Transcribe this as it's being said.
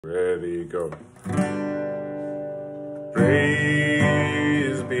Ready, go.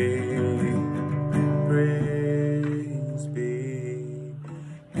 Praise be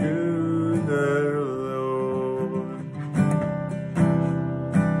to the Lord,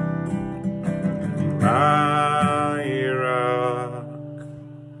 my rock,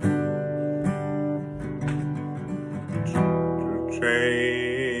 to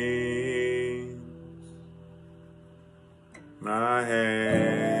train my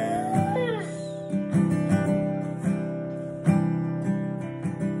hands,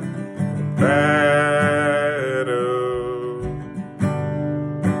 battle,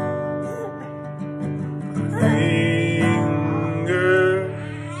 fingers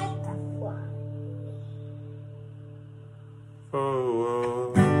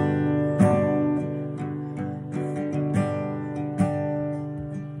forward.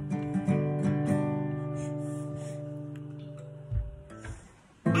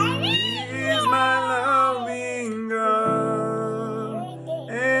 He's my loving God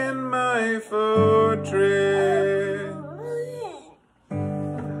and my fortress,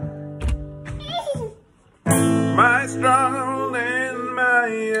 my stronghold and my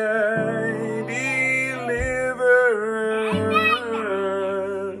deliverer,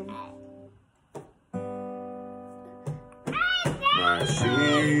 my shield,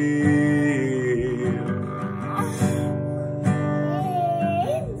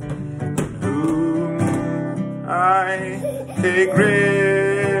 I take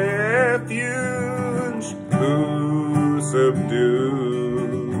refuge, who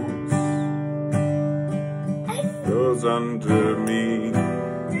subdues those under me.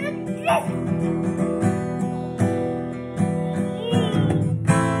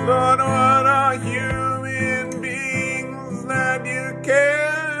 Lord, what are human beings that you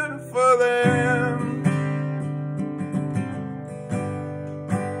care for them?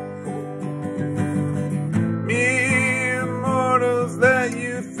 That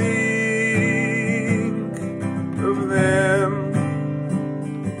you think of them,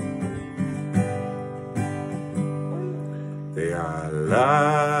 they are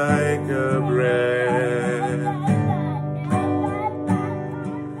like a breath,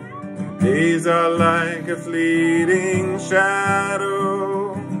 days are like a fleeting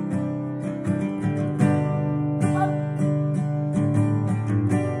shadow.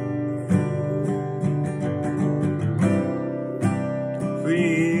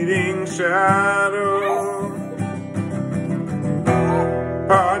 Fleeting shadow,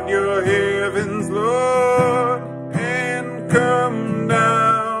 part your heavens, Lord, and come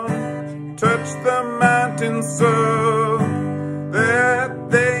down, touch the mountains so that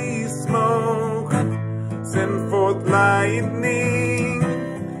they smoke, send forth lightning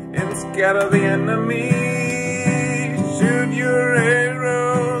and scatter the enemy, shoot your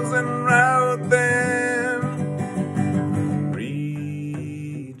arrows and rout them.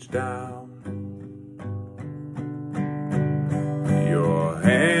 Down your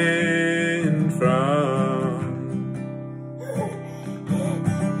hand from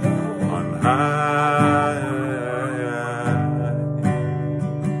on high,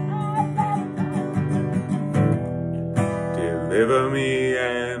 deliver me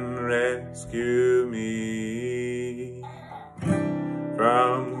and rescue me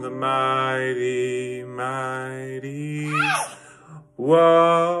from the mighty, mighty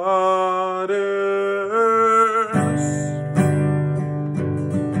waters.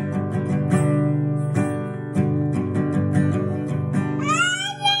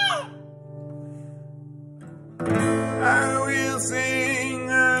 I will sing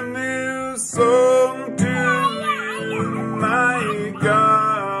a new song to you, my God,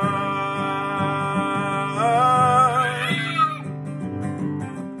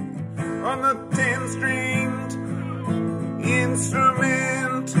 on the 10-stringed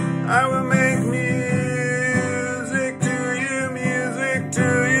instrument. I will make music to you, music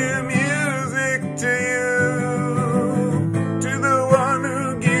to you, music to you, to the one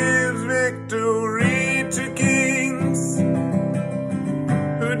who gives victory to kings,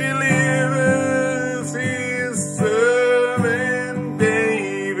 who delivers his servant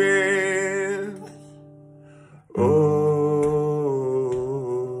David. Oh,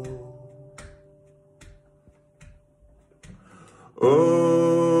 oh,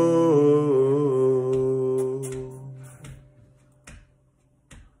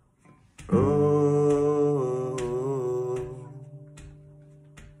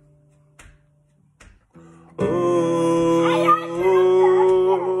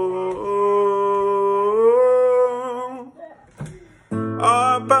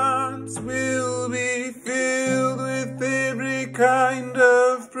 our barns will be filled with every kind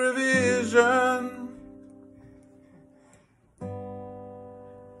of provision.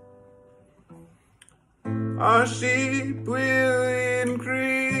 Our sheep will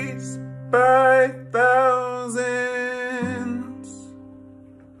increase by thousands,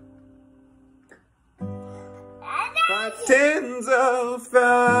 by tens of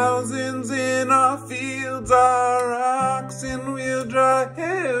thousands. In our fields our oxen will draw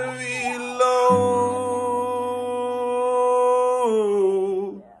heavy loads.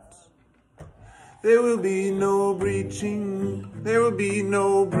 There will be no breaching, there will be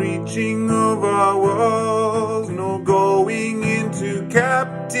no breaching of our walls, no going into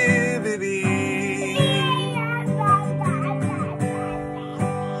captivity.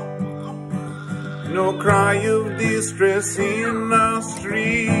 No cry of distress in our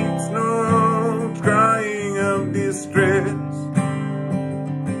streets, no crying of distress.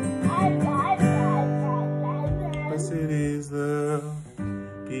 Blessed is the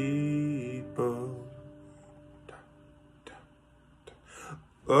people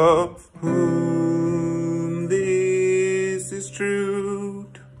of whom this is true.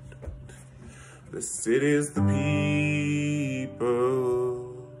 Blessed is the people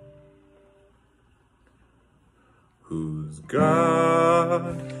whose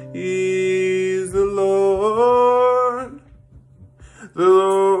God is the Lord, the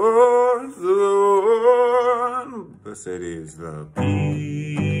Lord, the Lord. Blessed is the people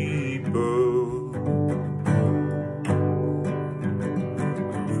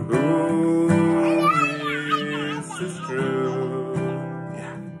true.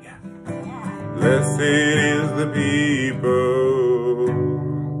 Yeah. Blessed is the people